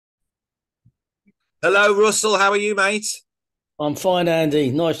Hello, Russell. How are you, mate? I'm fine,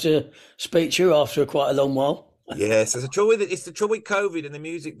 Andy. Nice to speak to you after quite a long while. Yes, there's a trouble with it. It's the trouble with COVID and the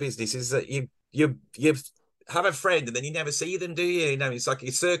music business is that you have a friend and then you never see them, do you? You know, it's like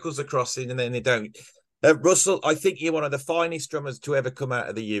your circles are crossing and then they don't. Russell, I think you're one of the finest drummers to ever come out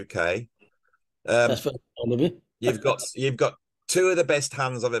of the UK. That's Um, very kind of you. you've got two of the best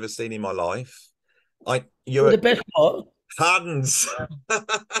hands I've ever seen in my life. I Well, Your the best part, hands.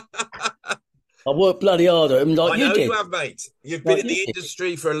 I worked bloody hard at them like I you know you did. have, mate. You've been Like in you the did.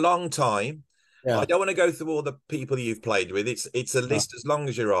 industry for a long time. I Yeah. don't want to go through all the people you've played with. It's a No. list as long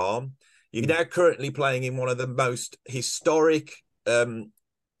as your arm. You're Mm. now currently playing in one of the most historic,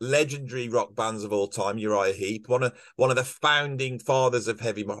 legendary rock bands of all time, Uriah Heep, one of the founding fathers of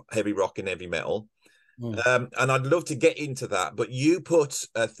heavy rock and heavy metal. Mm. And I'd love to get into that, but you put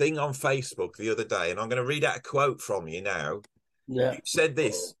a thing on Facebook the other day, and I'm going to read out a quote from you now. Yeah. You said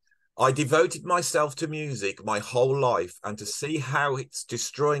this: I devoted myself to music my whole life, and to see how it's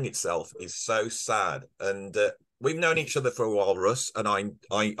destroying itself is so sad. And we've known each other for a while, Russ, and I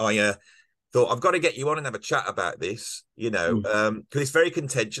thought I've got to get you on and have a chat about this. Mm. Because it's very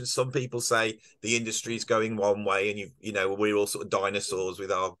contentious. Some people say the industry's going one way, and we're all sort of dinosaurs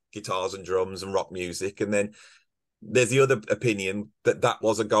with our guitars and drums and rock music, and then there's the other opinion that that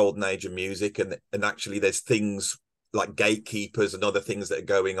was a golden age of music, and actually there's things like gatekeepers and other things that are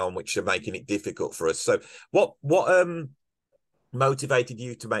going on which are making it difficult for us. So what motivated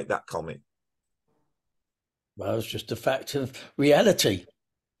you to make that comment? Well, it's just a fact of reality.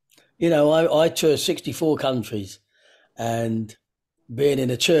 I tour 64 countries and being in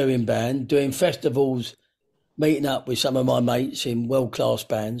a touring band, doing festivals, meeting up with some of my mates in world class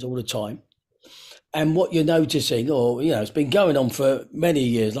bands all the time. And what you're noticing, it's been going on for many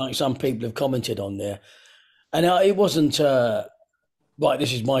years, like some people have commented on there. And it wasn't, right,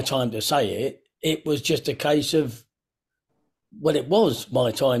 this is my time to say it. It was just a case of, well, it was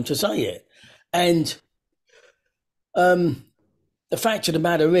my time to say it. And um, the fact of the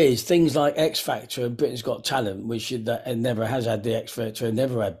matter is, things like X Factor and Britain's Got Talent, which and never has had the X Factor and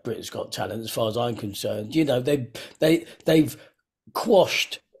never had Britain's Got Talent, as far as I'm concerned. They've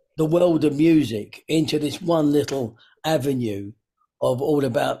quashed the world of music into this one little avenue of all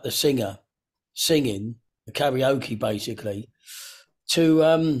about the singer singing, the karaoke basically,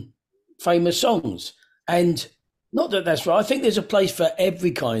 to famous songs. And not that that's right. I think there's a place for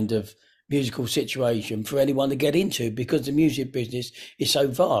every kind of musical situation for anyone to get into because the music business is so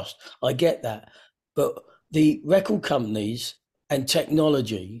vast. I get that. But the record companies and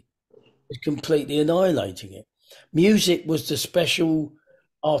technology is completely annihilating it. Music was the special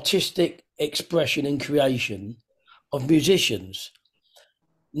artistic expression and creation of musicians.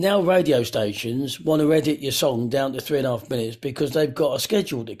 Now radio stations want to edit your song down to 3.5 minutes because they've got a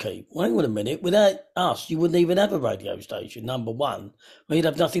schedule to keep. Well, hang on a minute. Without us, you wouldn't even have a radio station, number one. Well, you'd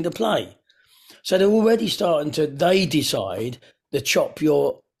have nothing to play. So they're already starting to, they decide to chop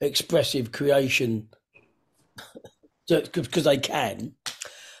your expressive creation because they can.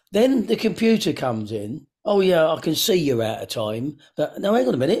 Then the computer comes in. Oh, yeah, I can see you're out of time. But no, hang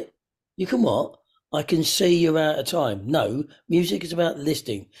on a minute. You can what? I can see you're out of time. No, music is about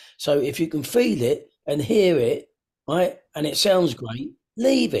listening. So if you can feel it and hear it, right, and it sounds great,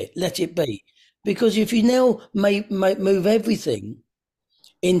 leave it, let it be. Because if you now move everything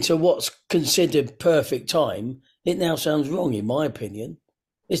into what's considered perfect time, it now sounds wrong, in my opinion.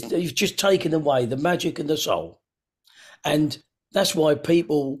 You've just taken away the magic and the soul. And that's why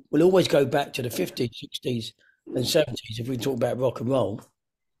people will always go back to the 50s, 60s, and 70s if we talk about rock and roll.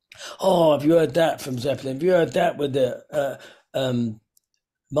 Oh, have you heard that from Zeppelin? Have you heard that with the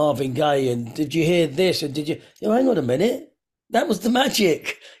Marvin Gaye? And did you hear this? And did you? Hang on a minute. That was the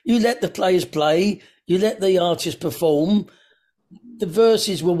magic. You let the players play. You let the artists perform. The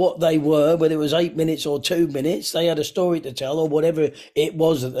verses were what they were, whether it was 8 minutes or 2 minutes. They had a story to tell or whatever it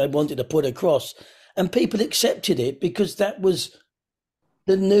was that they wanted to put across. And people accepted it because that was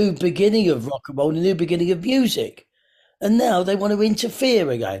the new beginning of rock and roll, the new beginning of music. And now they want to interfere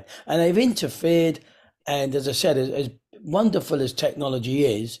again. And they've interfered. And as I said, as wonderful as technology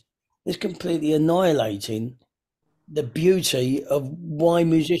is, it's completely annihilating the beauty of why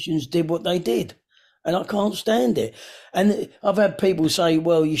musicians did what they did. And I can't stand it. And I've had people say,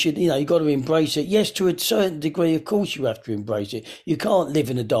 well, you've got to embrace it. Yes, to a certain degree, of course, you have to embrace it. You can't live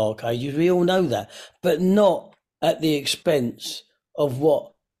in the dark ages. We all know that. But not at the expense of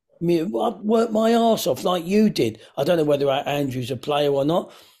what I worked my arse off like you did. I don't know whether Andrew's a player or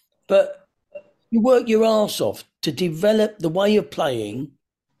not, but you work your arse off to develop the way of playing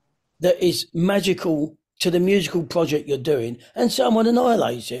that is magical to the musical project you're doing, and someone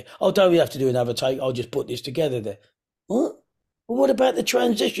annihilates it. Oh, don't we have to do another take? I'll just put this together there. What? Well, what about the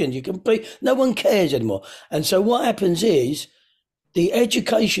transition? No one cares anymore. And so what happens is the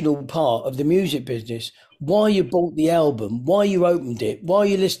educational part of the music business, why you bought the album, why you opened it, why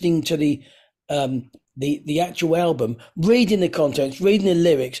you're listening to the actual album, reading the contents, reading the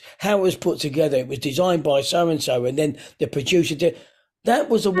lyrics, how it was put together. It was designed by so and so, and then the producer did. That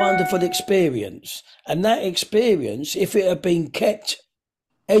was a wonderful experience. And that experience, if it had been kept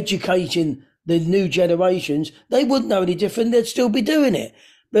educating the new generations, they wouldn't know any different. They'd still be doing it.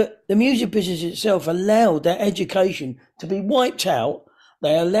 But the music business itself allowed that education to be wiped out.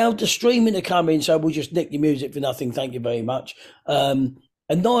 They allowed the streaming to come in, so we'll just nick your music for nothing, thank you very much.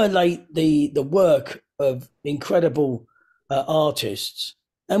 Annihilate the work of incredible artists.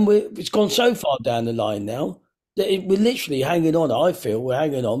 And it's gone so far down the line now that we're literally hanging on. I feel we're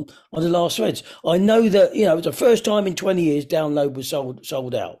hanging on the last threads. I know that, it was the first time in 20 years download was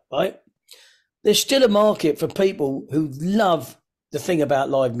sold out, right? There's still a market for people who love the thing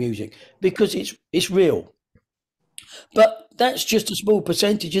about live music because it's real. But that's just a small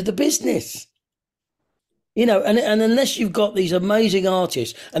percentage of the business. And unless you've got these amazing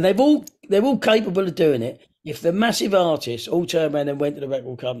artists, and they're all capable of doing it, if the massive artists all turned around and went to the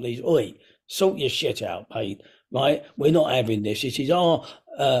record companies, oi, sort your shit out, mate, right? We're not having this. This is our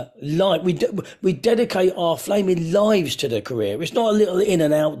life. We dedicate our flaming lives to the career. It's not a little in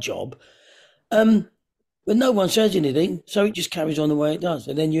and out job. But no one says anything, so it just carries on the way it does.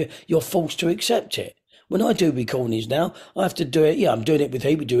 And then you're forced to accept it. When I do recordings now, I have to do it. Yeah, I'm doing it with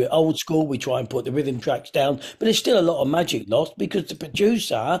Heep. We do it old school. We try and put the rhythm tracks down. But there's still a lot of magic lost because the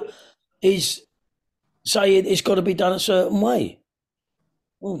producer is saying it's got to be done a certain way.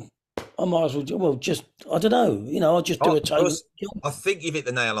 Well, I might as well, I don't know. I'll just do a take. I think you've hit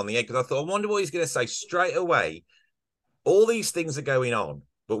the nail on the head because I thought, I wonder what he's going to say straight away. All these things are going on.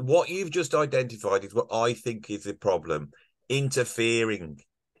 But what you've just identified is what I think is the problem. Interfering.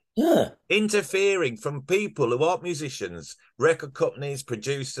 Yeah. Interfering from people who aren't musicians, record companies,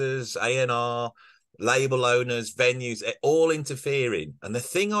 producers, A&R, label owners, venues, all interfering. And the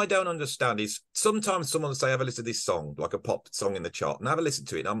thing I don't understand is sometimes someone will say, have a listen to this song, like a pop song in the chart, and have a listen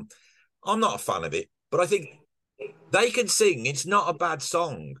to it. I'm not a fan of it, but I think they can sing. It's not a bad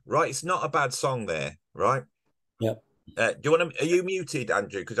song, right? It's not a bad song there, right? Yep. Do you want to? Are you muted,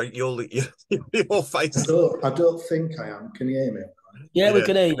 Andrew? Because you're face. I don't think I am. Can you hear me? Yeah, we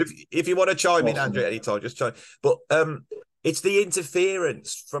can hear you. If you want to chime in, Andrew, anytime, just chime. But it's the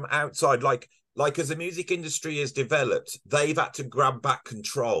interference from outside. Like as the music industry has developed, they've had to grab back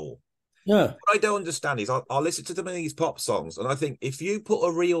control. Yeah. What I don't understand is I listen to them in these pop songs, and I think if you put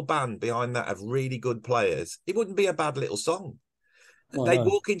a real band behind that of really good players, it wouldn't be a bad little song. They'd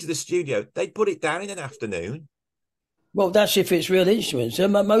walk into the studio, they'd put it down in an afternoon. Well, that's if it's real instruments.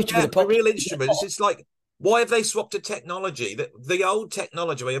 Most of the real instruments, it's like, why have they swapped to technology? The old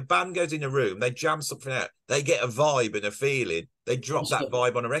technology, where a band goes in a room, they jam something out, they get a vibe and a feeling, they drop that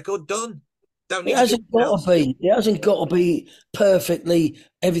vibe on a record, done. It hasn't got to be perfectly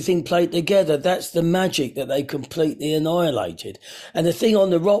everything played together. That's the magic that they completely annihilated. And the thing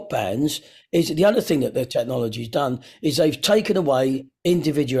on the rock bands is the other thing that the technology's done is they've taken away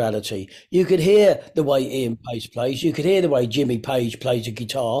individuality. You could hear the way Ian Pace plays. You could hear the way Jimmy Page plays a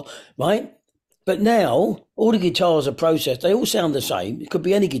guitar, right? But now all the guitars are processed. They all sound the same. It could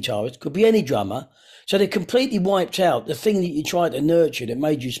be any guitarist, it could be any drummer. So they completely wiped out the thing that you tried to nurture that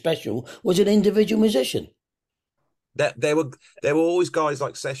made you special was an individual musician. There were always guys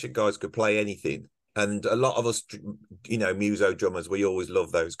like session guys could play anything. And a lot of us, muso drummers, we always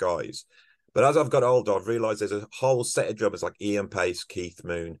love those guys. But as I've got older, I've realised there's a whole set of drummers like Ian Pace, Keith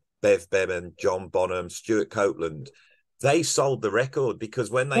Moon, Bev Bevan, John Bonham, Stuart Copeland. They sold the record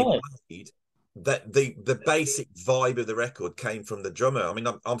because when they played, that the basic vibe of the record came from the drummer. I mean,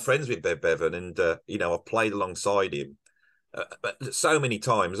 I'm friends with Bev Bevan, and I've played alongside him so many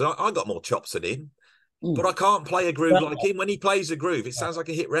times. I got more chops than him, but I can't play a groove like him. When he plays a groove, it sounds like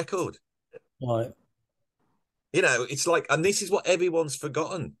a hit record. Right. It's like, and this is what everyone's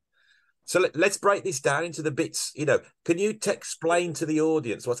forgotten. So let's break this down into the bits. Can you explain to the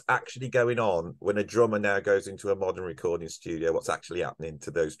audience what's actually going on when a drummer now goes into a modern recording studio? What's actually happening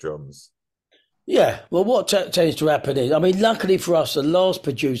to those drums? Yeah, well, what tends to happen is, I mean, luckily for us, the last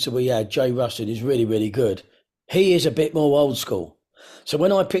producer we had, Jay Rustin, is really, really good. He is a bit more old school. So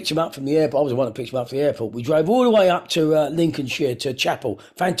when I picked him up from the airport, I was the one that picked him up from the airport. We drove all the way up to Lincolnshire to Chapel.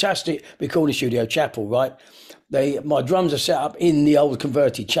 Fantastic recording studio, Chapel, right? My drums are set up in the old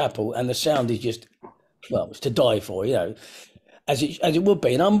converted chapel, and the sound is just, well, it's to die for, as it would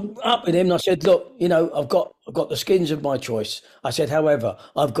be. And I'm up with him, and I said, look, I've got the skins of my choice. I said, however,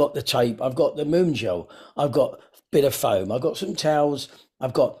 I've got the tape, I've got the moon gel, I've got a bit of foam, I've got some towels,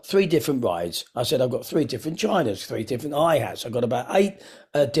 I've got 3 different rides. I said, I've got 3 different chinas, 3 different hi-hats. I've got about 8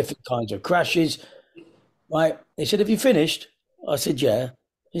 different kinds of crashes. Right. He said, have you finished? I said, yeah.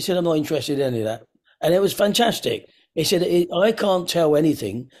 He said, I'm not interested in any of that. And it was fantastic. He said, I can't tell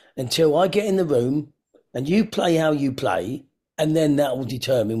anything until I get in the room and you play how you play, and then that will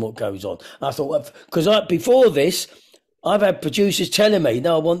determine what goes on. I thought, because before this, I've had producers telling me,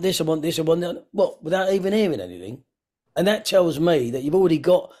 no, I want this, I want this, I want that, without even hearing anything. And that tells me that you've already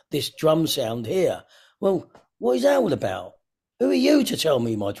got this drum sound here. Well, what is that all about? Who are you to tell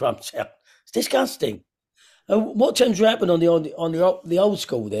me my drum sound? It's disgusting. What tends to happen on the old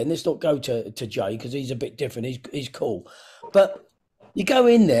school then? Let's not go to Jay because he's a bit different. He's cool, but you go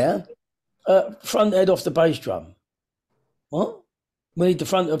in there, front head off the bass drum. What? We need the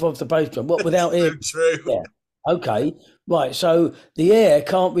front head off the bass drum. What without air? True. Yeah. Okay. Right. So the air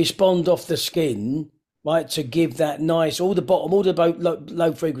can't respond off the skin, right, to give that nice. All the bottom, all the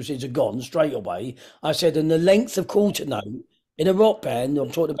low frequencies are gone straight away. I said, and the length of quarter note. In a rock band, I'm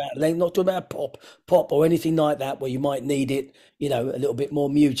talking about length, not talking about pop or anything like that, where you might need it, a little bit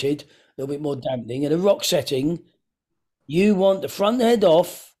more muted, a little bit more dampening. In a rock setting, you want the front head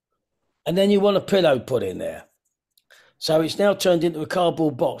off, and then you want a pillow put in there. So it's now turned into a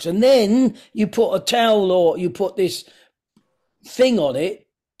cardboard box, and then you put a towel or you put this thing on it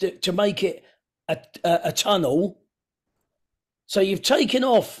to make it a tunnel. So you've taken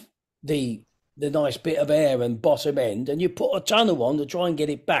off the nice bit of air and bottom end, and you put a tunnel on to try and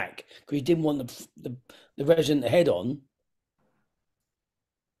get it back because you didn't want the resident head on.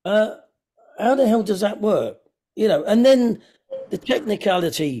 How the hell does that work? And then the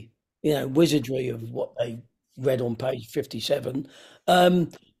technicality, wizardry of what they read on page 57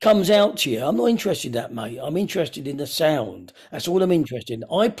 comes out to you. I'm not interested in that, mate. I'm interested in the sound. That's all I'm interested in.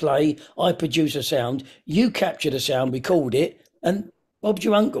 I play, I produce a sound, you capture the sound, record it, and Bob's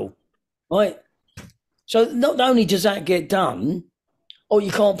your uncle, right? So not only does that get done,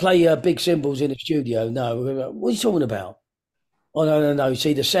 you can't play big cymbals in a studio. No, what are you talking about? Oh, no.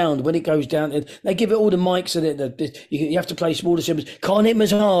 See, the sound, when it goes down, they give it all the mics and you have to play smaller cymbals. Can't hit them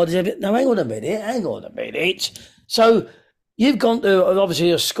as hard as ever. No, hang on a minute. So you've gone to,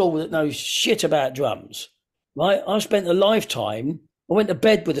 obviously, a school that knows shit about drums, right? I spent a lifetime, I went to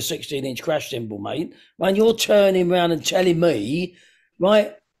bed with a 16-inch crash cymbal, mate, and you're turning around and telling me,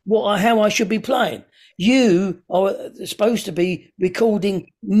 right, how I should be playing. You are supposed to be recording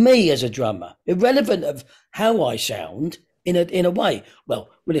me as a drummer, irrelevant of how I sound in a way. Well,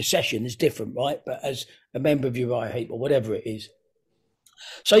 with a session is different, right? But as a member of Uriah Heep or whatever it is.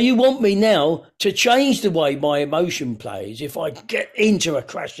 So you want me now to change the way my emotion plays if I get into a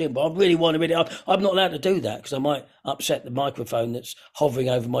crash cymbal. I really want to. I'm not allowed to do that because I might upset the microphone that's hovering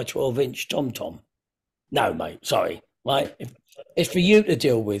over my 12-inch tom-tom. No, mate, sorry. Right? It's for you to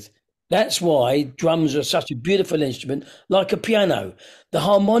deal with. That's why drums are such a beautiful instrument, like a piano. The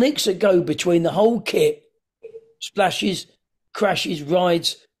harmonics that go between the whole kit, splashes, crashes,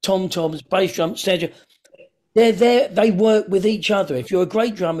 rides, tom-toms, bass drums, snare drum, they're there, they work with each other. If you're a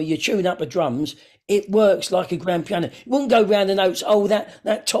great drummer, you tune up the drums, it works like a grand piano. You wouldn't go round the notes,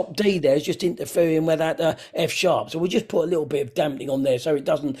 that top D there is just interfering with that F sharp. So we'll just put a little bit of dampening on there so it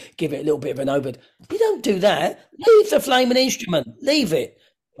doesn't give it a little bit of an over. You don't do that. Leave the flaming instrument. Leave it,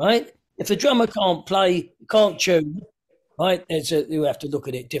 right? If the drummer can't play, can't tune, right, you have to look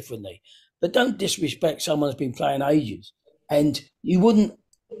at it differently. But don't disrespect someone who's been playing ages. And you wouldn't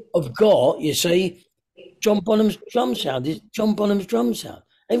have got, you see, John Bonham's drum sound is John Bonham's drum sound.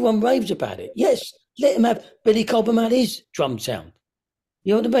 Everyone raves about it. Yes, let him have Billy Cobham had his drum sound.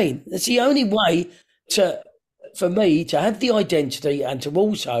 You know what I mean? It's the only way for me to have the identity and to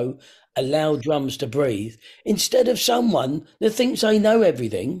also allow drums to breathe instead of someone that thinks they know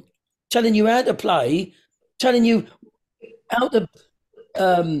everything, telling you how to play, telling you how to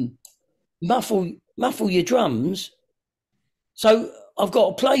muffle your drums. So I've got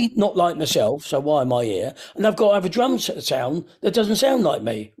to play not like myself, so why am I here? And I've got to have a drum sound that doesn't sound like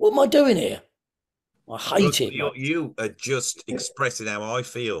me. What am I doing here? I hate it. You are just expressing how I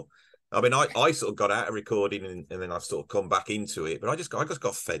feel. I mean, I sort of got out of recording and then I've sort of come back into it, but I just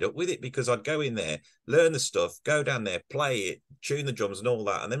got fed up with it because I'd go in there, learn the stuff, go down there, play it, tune the drums and all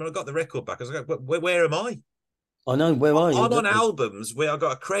that. And then when I got the record back, I was like, where am I? I know, where are you? I'm on albums where I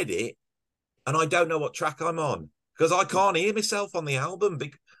got a credit and I don't know what track I'm on because I can't hear myself on the album.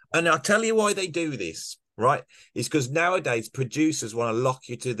 And I'll tell you why they do this, right? It's because nowadays producers want to lock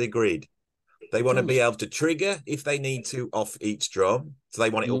you to the grid. They want to be able to trigger if they need to off each drum. So they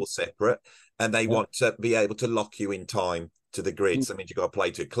want it all separate. And they want to be able to lock you in time to the grid. So that means you've got to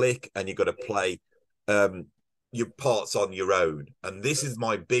play to a click and you've got to play your parts on your own. And this is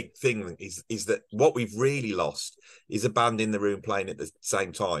my big thing is that what we've really lost is a band in the room playing at the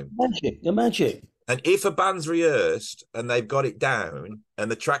same time. The magic. And if a band's rehearsed and they've got it down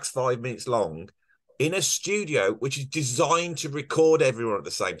and the track's 5 minutes long, in a studio which is designed to record everyone at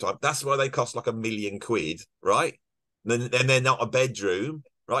the same time, that's why they cost like £1 million, right? And they're not a bedroom,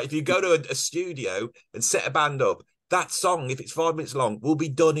 right? If you go to a studio and set a band up, that song, if it's 5 minutes long, will be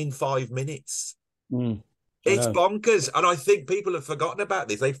done in 5 minutes. It's bonkers. And I think people have forgotten about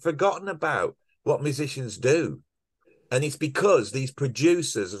this. They've forgotten about what musicians do. And it's because these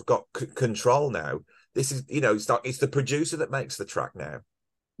producers have got control now. This is, it's the producer that makes the track now.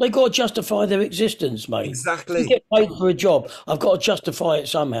 They got to justify their existence, mate. Exactly. You get paid for a job. I've got to justify it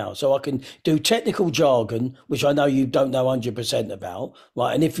somehow. So I can do technical jargon, which I know you don't know 100% about,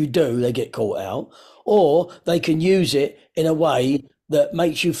 right? And if you do, they get caught out. Or they can use it in a way that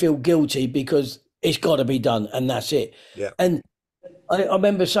makes you feel guilty because it's got to be done, and that's it. Yeah. And I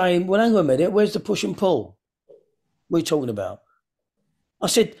remember saying, well, hang on a minute, where's the push and pull? What are you talking about? I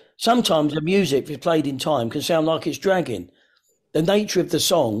said, sometimes the music, if it's played in time, can sound like it's dragging. The nature of the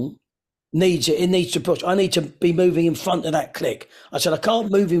song needs it. It needs to push. I need to be moving in front of that click. I said, I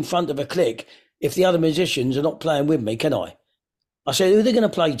can't move in front of a click if the other musicians are not playing with me, can I? I said, who are they going to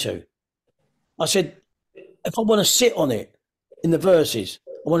play to? I said, if I want to sit on it in the verses,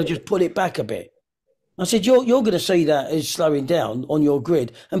 I want to just pull it back a bit. I said, you're going to see that as slowing down on your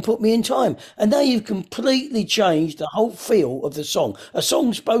grid and put me in time. And now you've completely changed the whole feel of the song. A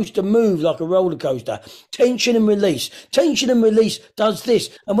song's supposed to move like a roller coaster. Tension and release. Tension and release does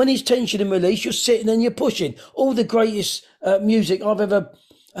this. And when it's tension and release, you're sitting and you're pushing. All the greatest music I've ever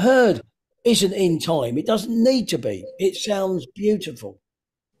heard isn't in time. It doesn't need to be. It sounds beautiful.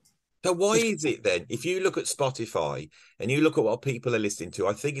 So why is it then, if you look at Spotify and you look at what people are listening to,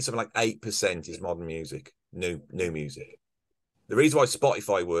 I think it's something like 8% is modern music, new music. The reason why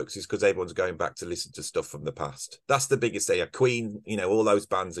Spotify works is because everyone's going back to listen to stuff from the past. That's the biggest thing. Queen, all those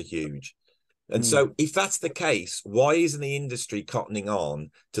bands are huge. And so if that's the case, why isn't the industry cottoning on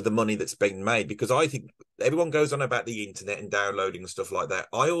to the money that's being made? Because I think everyone goes on about the internet and downloading and stuff like that.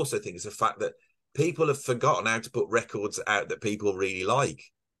 I also think it's a fact that people have forgotten how to put records out that people really like.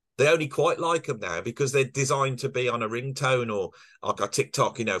 They only quite like them now because they're designed to be on a ringtone or like a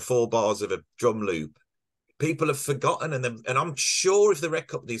TikTok, 4 bars of a drum loop. People have forgotten, and I'm sure if the record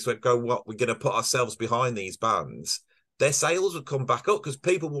companies would go, what, we're going to put ourselves behind these bands, their sales would come back up because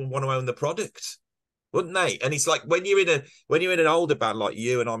people will want to own the product, wouldn't they? And it's like when you're in an older band like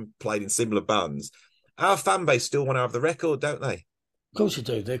you and I'm playing in similar bands, our fan base still want to have the record, don't they? Of course you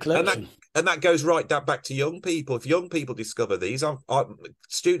do. They're collection. And that goes right back to young people. If young people discover these,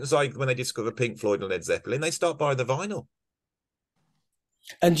 students, when they discover Pink Floyd and Led Zeppelin, they start buying the vinyl.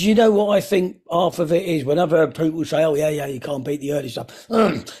 And do you know what I think half of it is? When other people say, oh, yeah, you can't beat the early stuff.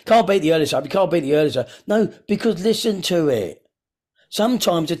 Can't beat the early stuff. You can't beat the early stuff. No, because listen to it.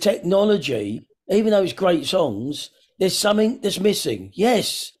 Sometimes the technology, even though it's great songs, there's something that's missing.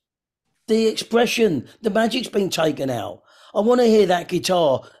 Yes, the expression, the magic's been taken out. I want to hear that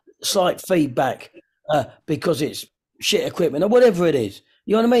guitar slight feedback because it's shit equipment or whatever it is.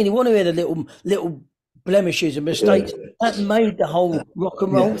 You know what I mean? You want to hear the little blemishes and mistakes. Yeah. That made the whole rock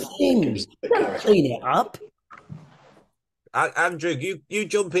and roll thing. Don't clean it up. Andrew, you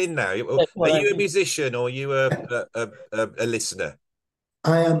jump in now. Are you a musician or are you a listener?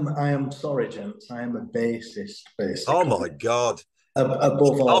 I am sorry, gents. I am a bassist, basically. Oh my God.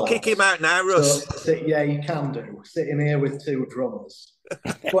 Above all, I'll kick him out now, Russ. So, yeah, you can do. Sitting here with 2 drummers.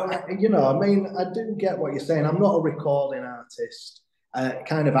 But, I do get what you're saying. I'm not a recording artist.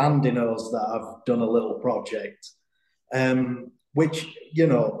 Kind of Andy knows that I've done a little project, which,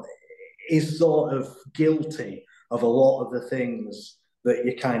 is sort of guilty of a lot of the things that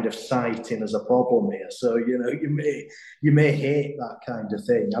you're kind of citing as a problem here. So, you may hate that kind of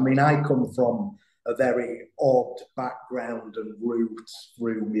thing. I mean, I come from a very odd background and roots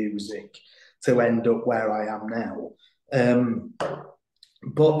through music to end up where I am now.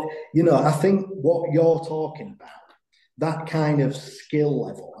 But, I think what you're talking about, that kind of skill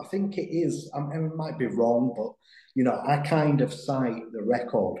level, I think it is, it might be wrong, but, I kind of cite the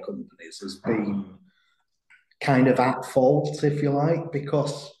record companies as being kind of at fault, if you like,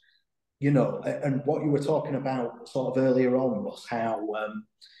 because, and what you were talking about sort of earlier on was how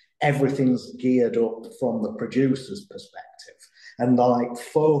everything's geared up from the producer's perspective. And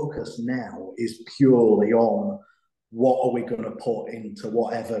focus now is purely on what are we going to put into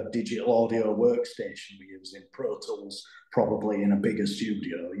whatever digital audio workstation we use in Pro Tools, probably in a bigger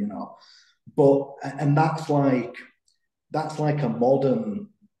studio, you know. But and that's like a modern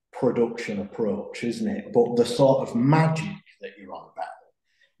production approach, isn't it? But the sort of magic that you're on about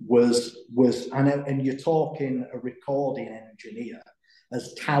was and you're talking a recording engineer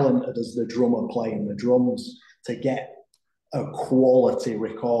as talented as the drummer playing the drums to get a quality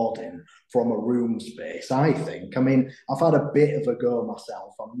recording from a room space, I think. I mean, I've had a bit of a go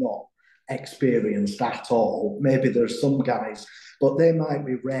myself. I'm not experienced at all. Maybe there's some guys, but they might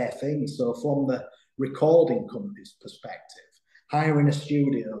be rare things. So from the recording company's perspective, hiring a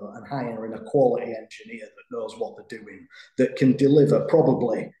studio and hiring a quality engineer that knows what they're doing, that can deliver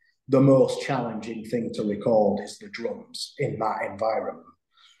probably the most challenging thing to record is the drums in that environment.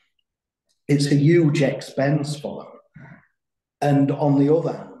 It's a huge expense for them. And on the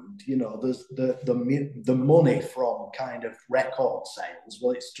other hand, you know, there's the money from kind of record sales.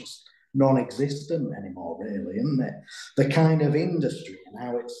 Well, it's just non-existent anymore, really, isn't it? The kind of industry and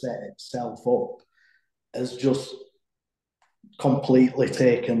how it set itself up has just completely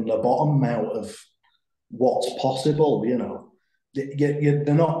taken the bottom out of what's possible, you know.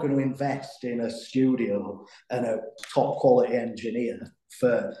 They're not going to invest in a studio and a top quality engineer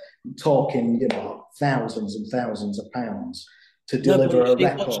for talking, you know, thousands and thousands of pounds to deliver a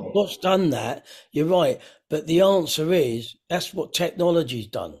record. What's done that, you're right. But the answer is, that's what technology's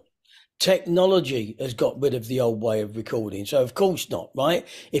done. Technology has got rid of the old way of recording. So of course not, right?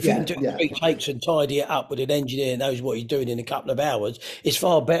 If you can do 3 takes and tidy it up with an engineer that knows what he's doing in a couple of hours, it's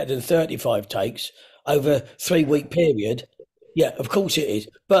far better than 35 takes over a 3-week period. Yeah, of course it is.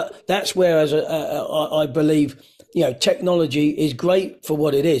 But that's where, I believe, you know, technology is great for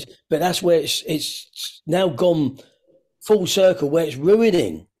what it is. But that's where it's now gone full circle, where it's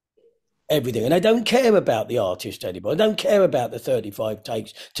ruining everything. And I don't care about the artist anymore. I don't care about the 35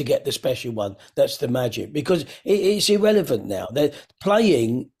 takes to get the special one. That's the magic, because it's irrelevant now. The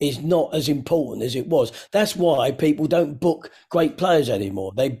playing is not as important as it was. That's why people don't book great players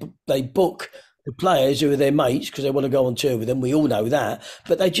anymore. They book the players who are their mates because they want to go on tour with them. We all know that.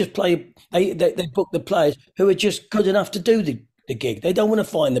 But they just play, they book the players who are just good enough to do the gig. They don't want to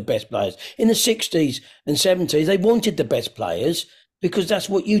find the best players. In the 60s and 70s, they wanted the best players because that's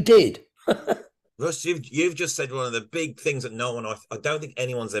what you did. Russ, you've just said one of the big things that I don't think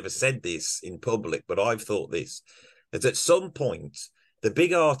anyone's ever said this in public, but I've thought this, is at some point the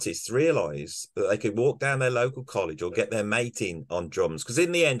big artists realise that they could walk down their local college or get their mate in on drums, because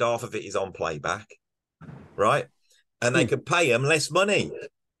in the end half of it is on playback, right? And they could pay them less money.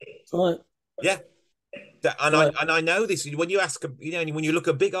 Right. Yeah. And I know this when you ask, you know, when you look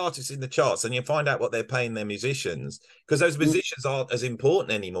at big artists in the charts and you find out what they're paying their musicians, because those musicians aren't as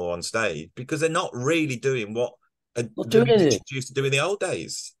important anymore on stage because they're not really doing what the musicians used to do in the old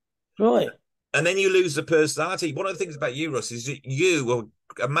days. Right. And then you lose the personality. One of the things about you, Russ, is that you are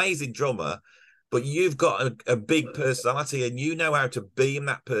an amazing drummer, but you've got a big personality and you know how to beam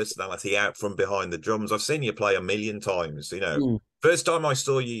that personality out from behind the drums. I've seen you play a million times, you know. First time I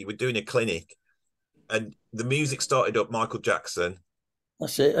saw you were doing a clinic and the music started up, Michael Jackson.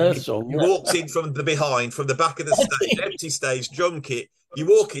 That's it, Earth Song. You walked in from the behind, from the back of the stage, empty stage, drum kit. You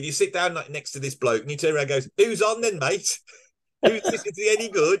walk in, you sit down next to this bloke and you turn around and goes, "Who's on then, mate? Is he any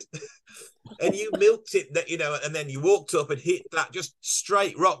good?" And you milked it, you know, and then you walked up and hit that just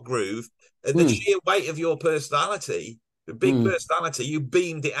straight rock groove. And the sheer weight of your personality, the big personality, you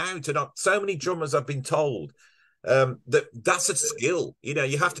beamed it out. And so many drummers have been told that's a skill. You know,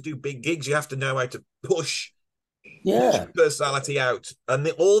 you have to do big gigs. You have to know how to push personality out. And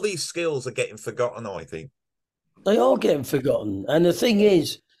all these skills are getting forgotten, I think. They are getting forgotten. And the thing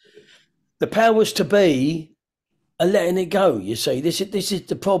is, the powers to be are letting it go, you see. This is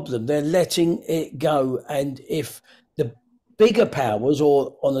the problem. They're letting it go. And if the bigger powers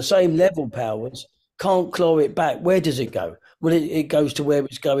or on the same level powers can't claw it back, where does it go? Well, it goes to where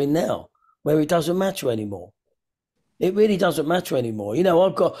it's going now, where it doesn't matter anymore. It really doesn't matter anymore. You know,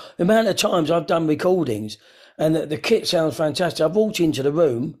 I've got the amount of times I've done recordings and the kit sounds fantastic. I've walked into the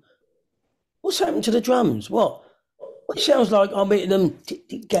room. What's happened to the drums? What? It sounds like I'm hitting them.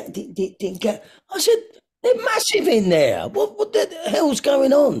 I said, they're massive in there. What the hell's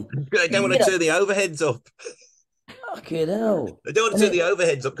going on? They don't want to turn the overheads up. Fucking hell. They don't want to turn the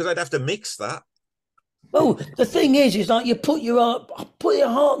overheads up because I'd have to mix that. Well, the thing is, it's like you put your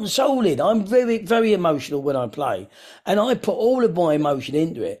heart and soul in. I'm very, very emotional when I play, and I put all of my emotion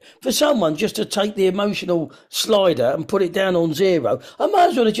into it. For someone just to take the emotional slider and put it down on 0, I might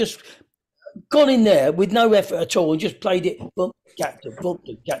as well have just gone in there with no effort at all and just played it.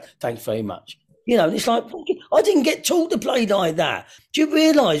 Thanks very much. You know, and it's like, I didn't get taught to play like that. Do you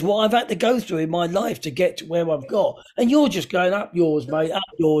realise what I've had to go through in my life to get to where I've got? And you're just going up yours, mate, up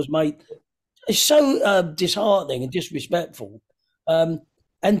yours, mate. It's so disheartening and disrespectful.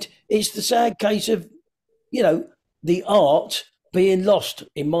 And it's the sad case of, you know, the art being lost,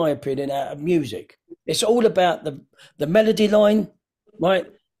 in my opinion, out of music. It's all about the melody line, right,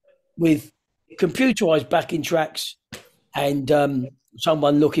 with computerized backing tracks and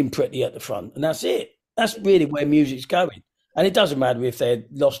someone looking pretty at the front. And that's it. That's really where music's going. And it doesn't matter if they're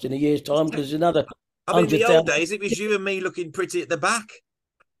lost in a year's time, because another... I mean, in the old days, it was you and me looking pretty at the back.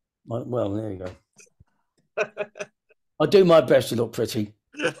 Well, there you go. I do my best to look pretty.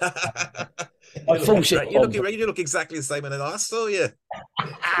 You look exactly the same when I last saw you.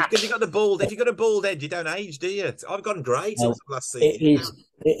 Because you got the bald. If you got a bald head, you don't age, do you? I've gone grey since last season.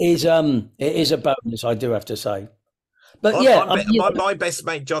 It is a bonus, I do have to say. But my best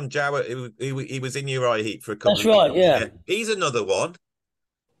mate John Jowett, he was in Uriah Heep for a couple. That's right, yeah. He's another one.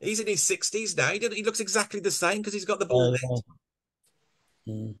 He's in his 60s now. He looks exactly the same because he's got the bald head.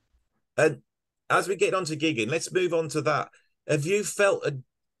 Mm. And as we get on to gigging, let's move on to that. Have you felt a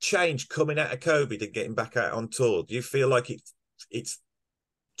change coming out of COVID and getting back out on tour? Do you feel like it's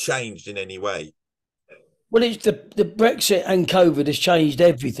changed in any way? Well, it's the Brexit and COVID has changed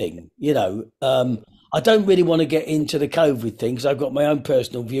everything, you know. I don't really want to get into the COVID thing because I've got my own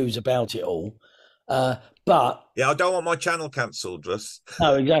personal views about it all. But yeah, I don't want my channel cancelled, Russ.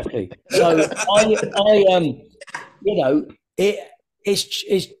 No, exactly. So I you know,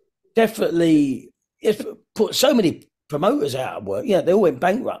 it's definitely put so many promoters out of work. Yeah, they all went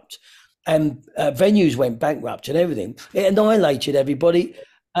bankrupt, and venues went bankrupt and everything. It annihilated everybody.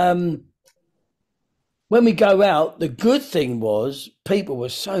 When we go out, the good thing was people were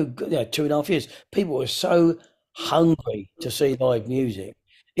so good. 2.5 years, people were so hungry to see live music.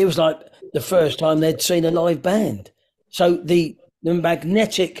 It was like the first time they'd seen a live band. So the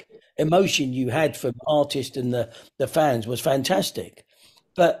magnetic emotion you had from artists and the fans was fantastic.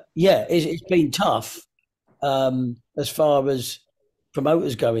 But yeah, it's been tough as far as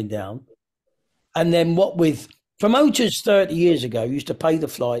promoters going down. And then what with promoters 30 years ago used to pay the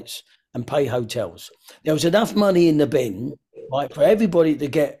flights and pay hotels. There was enough money in the bin, right, for everybody to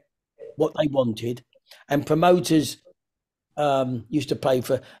get what they wanted, and promoters used to pay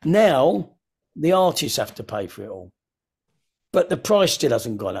for. Now the artists have to pay for it all, but the price still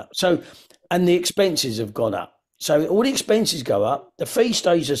hasn't gone up. So, and the expenses have gone up. So all the expenses go up, the fee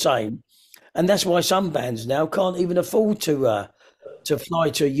stays the same, and that's why some bands now can't even afford to fly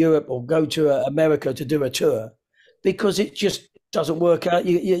to Europe or go to America to do a tour, because it just doesn't work out.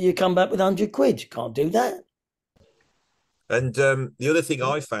 You come back with 100 quid. You can't do that. And the other thing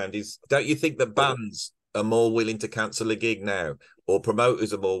I found is, don't you think that bands are more willing to cancel a gig now, or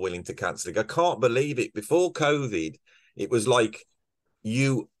promoters are more willing to cancel a gig? I can't believe it. Before COVID, it was like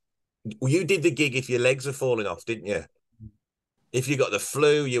you did the gig if your legs are falling off, didn't you? If you got the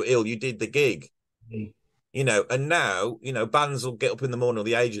flu, you're ill, you did the gig. Mm. You know, and now, you know, bands will get up in the morning, or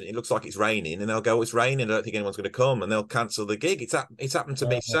the agent, it looks like it's raining, and they'll go, it's raining, I don't think anyone's going to come, and they'll cancel the gig. It's happened to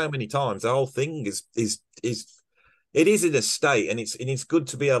me so many times. The whole thing is it is in a state, and it's good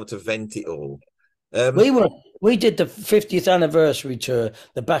to be able to vent it all. We did the 50th anniversary tour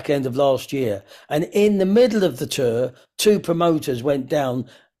the back end of last year, and in the middle of the tour, 2 promoters went down.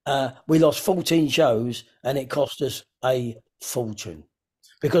 We lost 14 shows, and it cost us a fortune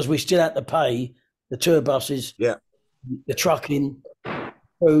because we still had to pay the tour buses, the trucking,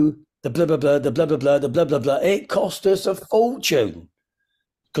 the blah blah blah, the blah blah blah, the blah blah blah. It cost us a fortune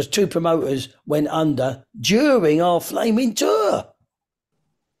because 2 promoters went under during our flaming tour.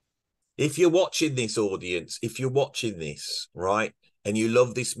 If you're watching this, audience, if you're watching this, right, and you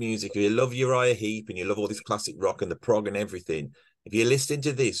love this music, or you love Uriah Heep, and you love all this classic rock and the prog and everything, if you're listening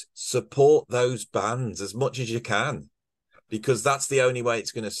to this, support those bands as much as you can, because that's the only way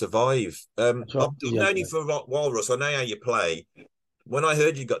it's going to survive. I've known you for a while, Russ. I know how you play. When I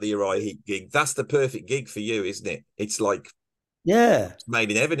heard you got the Uriah Heep gig, that's the perfect gig for you, isn't it? It's like, it's made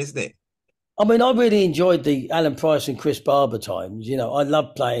in heaven, isn't it? I mean, I really enjoyed the Alan Price and Chris Barber times. You know, I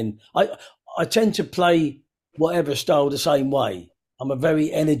love playing. I tend to play whatever style the same way. I'm a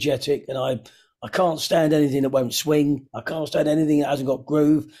very energetic, and I can't stand anything that won't swing. I can't stand anything that hasn't got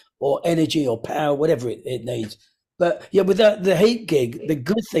groove or energy or power, whatever it needs. But yeah, with the Heep gig, the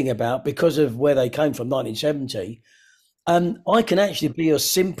good thing about, because of where they came from, 1970, I can actually be as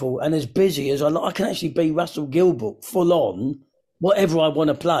simple and as busy as I like. I can actually be Russell GILBROOK, full on, whatever I want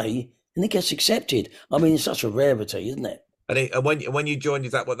to play, and it gets accepted. I mean, it's such a rarity, isn't it? And when you joined,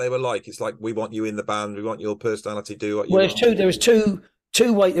 is that what they were like? It's like, we want you in the band, we want your personality, do what you want. There was two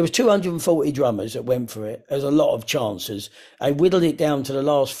There was 240 drummers that went for it. There's a lot of chances. They whittled it down to the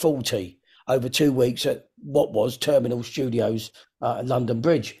last 40 over 2 weeks at what was Terminal Studios at London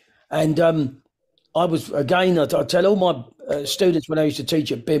Bridge. And I was, again, I tell all my students when I used to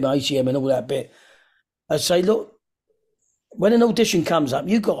teach at BIM, ACM and all that bit, I say, look, when an audition comes up,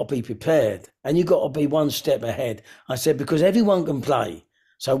 you've got to be prepared and you've got to be one step ahead. I said, because everyone can play.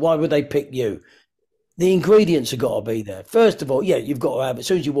 So why would they pick you? The ingredients have got to be there. First of all, yeah, you've got to have, as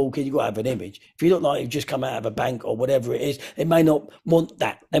soon as you walk in, you've got to have an image. If you look like you've just come out of a bank or whatever it is, they may not want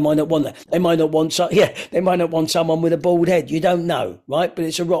that. They might not want that. They might not want they might not want someone with a bald head. You don't know, right? But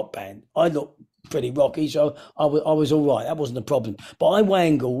it's a rock band. I look pretty rocky, so I was all right. That wasn't a problem. But I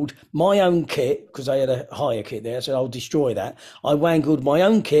wangled my own kit, because they had a hire kit there, so I'll destroy that. I wangled my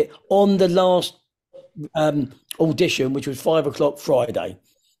own kit on the last audition, which was 5 o'clock Friday,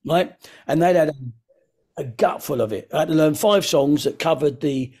 right? And they'd had a gut full of it. I had to learn 5 songs that covered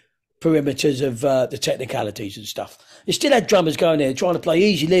the perimeters of the technicalities and stuff. It still had drummers going there trying to play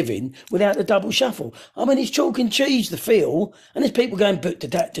Easy Living without the double shuffle. I mean, it's chalk and cheese, the feel, and there's people going but to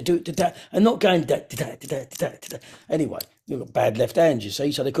that and not going that. Anyway, they've got bad left hands, you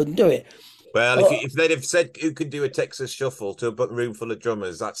see, so they couldn't do it. Well, if they'd have said who could do a Texas shuffle to a room full of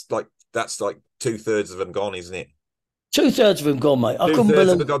drummers, that's like 2/3 of them gone, isn't it? 2/3 of them gone, mate. I couldn't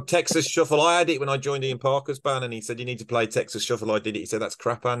believe believe it. Texas Shuffle. I had it when I joined Ian Parker's band, and he said, "You need to play Texas Shuffle." I did it. He said, "That's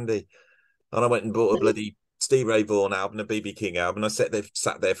crap, Andy." And I went and bought a bloody Steve Ray Vaughan album, a BB King album. And I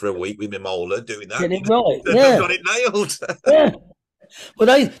sat there for a week with my molar doing that. Get it right. Yeah. Got it nailed. Yeah.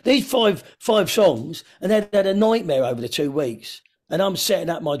 Well, these five songs, and they had a nightmare over the 2 weeks. And I'm setting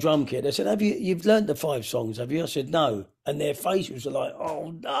up my drum kit. They said, you've learned the 5 songs, have you? I said, no. And their faces were like,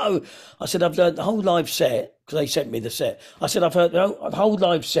 oh, no. I said, I've learned the whole live set, because they sent me the set. I said, I've heard the whole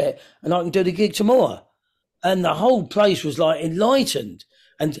live set, and I can do the gig tomorrow. And the whole place was like enlightened.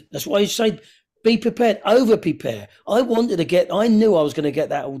 And that's why you say, be prepared, over-prepare. I knew I was going to get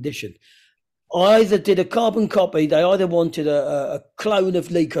that audition. I either did a carbon copy, they either wanted a clone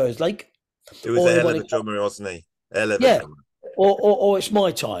of Lee Kerslake. It was a hell of a drummer, wasn't he? Hell of a drummer. Or it's my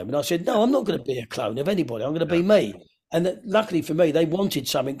time. And I said, no, I'm not going to be a clone of anybody. I'm going to be me. And luckily for me, they wanted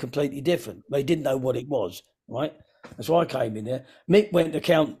something completely different. They didn't know what it was, right? That's why I came in there. Mick went to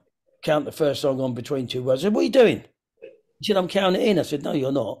count the first song on Between Two Words. I said, what are you doing? He said, I'm counting it in. I said, no,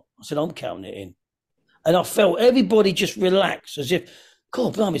 you're not. I said, I'm counting it in. And I felt everybody just relax, as if,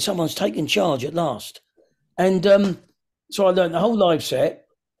 God, blimey, someone's taking charge at last. And so I learned the whole live set.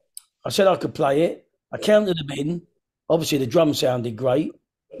 I said I could play it. I counted them in. Obviously, the drum sounded great.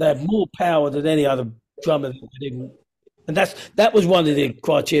 They had more power than any other drummer. And that was one of the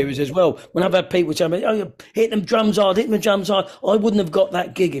criteria as well. When I've had people tell me, oh, you hit them drums hard, I wouldn't have got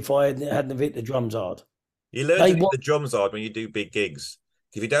that gig if I hadn't hit the drums hard. You learn to hit the drums hard when you do big gigs.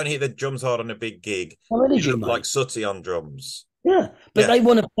 If you don't hit the drums hard on a big gig, you look like Sooty on drums. Yeah, but they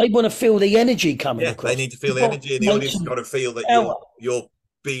want to feel the energy coming across. They need to feel the energy, and the audience has got to feel that you're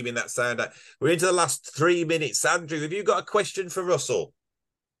beaming that sound out. We're into the last 3 minutes. Andrew, have you got a question for Russell?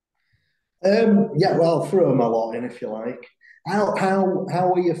 Yeah, well, throw them a lot in if you like. How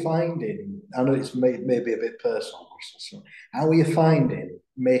are you finding? I know it's maybe a bit personal, Russell. So how are you finding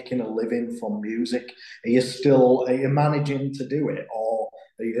making a living from music? Are you managing to do it, or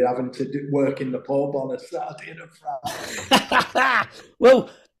are you having to work in the pub on a Saturday and a Friday? Well,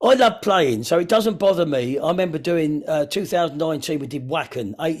 I love playing, so it doesn't bother me. I remember doing 2019, we did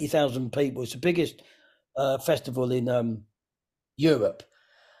Wacken, 80,000 people. It's the biggest festival in Europe.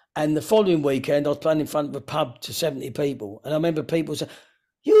 And the following weekend, I was playing in front of a pub to 70 people. And I remember people saying,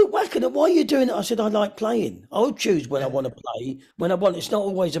 you at Wacken, why are you doing it? I said, I like playing. I'll choose when I want to play, when I want. It's not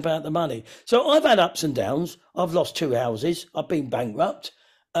always about the money. So I've had ups and downs. I've lost 2 houses. I've been bankrupt.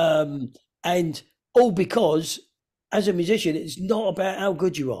 And all because, as a musician, it's not about how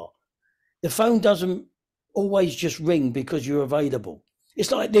good you are. The phone doesn't always just ring because you're available. It's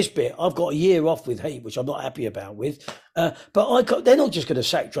like this bit. I've got a year off with Heep, which I'm not happy about with. But they're not just going to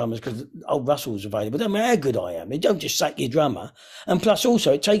sack drummers because old Russell's available. It doesn't matter how good I am. They don't just sack your drummer. And plus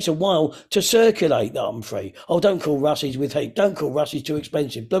also, it takes a while to circulate that I'm free. Oh, don't call Russ, he's with Heep. Don't call Russ, he's too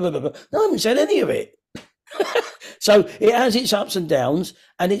expensive. Blah, blah, blah, blah. No, I haven't said any of it. So it has its ups and downs,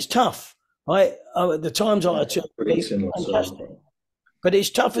 and it's tough. Right? The times I took, it's fantastic. But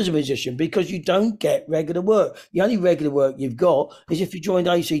it's tough as a musician because you don't get regular work. The only regular work you've got is if you joined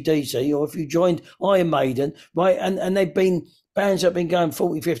AC/DC or if you joined Iron Maiden, right? And they've been bands that have been going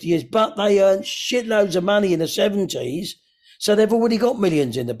 40, 50 years, but they earned shitloads of money in the 70s. So they've already got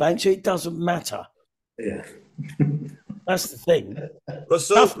millions in the bank, so it doesn't matter. Yeah. That's the thing.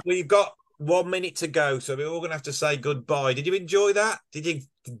 Russell, we've got 1 minute to go, so we're all going to have to say goodbye. Did you enjoy that? Did you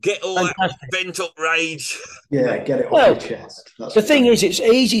get all Fantastic. that bent up rage? Yeah, get it off Well, your chest. That's the thing is, it's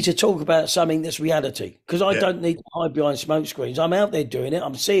easy to talk about something that's reality because I Yeah. don't need to hide behind smoke screens. I'm out there doing it.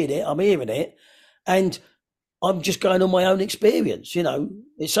 I'm seeing it. I'm hearing it. And I'm just going on my own experience. You know,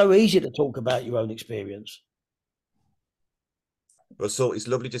 it's so easy to talk about your own experience. Russell, it's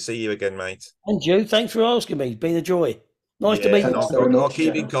lovely to see you again, mate. And you, thanks for asking me. It's been a joy. Nice to meet you. Thanks very I'll much,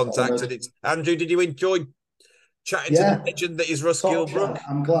 keep in Jeff. contact. Honoured. And it's Andrew. Did you enjoy chatting to the legend that is Russ Top Gilbrook? chat.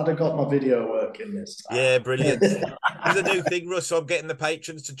 I'm glad I got my video working this time. Yeah, brilliant. There's a new thing, Russ. I'm getting the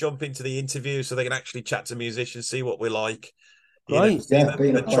patrons to jump into the interview so they can actually chat to musicians, see what we're like. Great. See Yeah,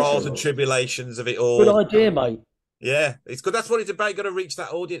 been a the trials pleasure. and tribulations of it all. Good idea, mate. Yeah, it's good. That's what it's about. Got to reach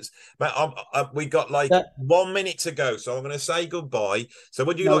that audience. But we got like That- 1 minute to go, so I'm going to say goodbye. So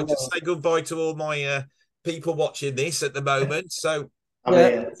would you No, like to no. say goodbye to all my people watching this at the moment? So I'm Yeah.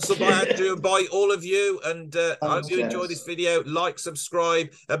 here. so bye, Andrew, and bye all of you. And I hope Thanks, you enjoy gents. this video. Like, subscribe,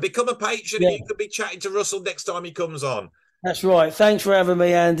 and become a patron. Yeah. And you could be chatting to Russell next time he comes on. That's right. Thanks for having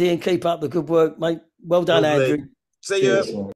me, Andy, and keep up the good work, mate. Well done, Lovely. Andrew. See you. Cheers.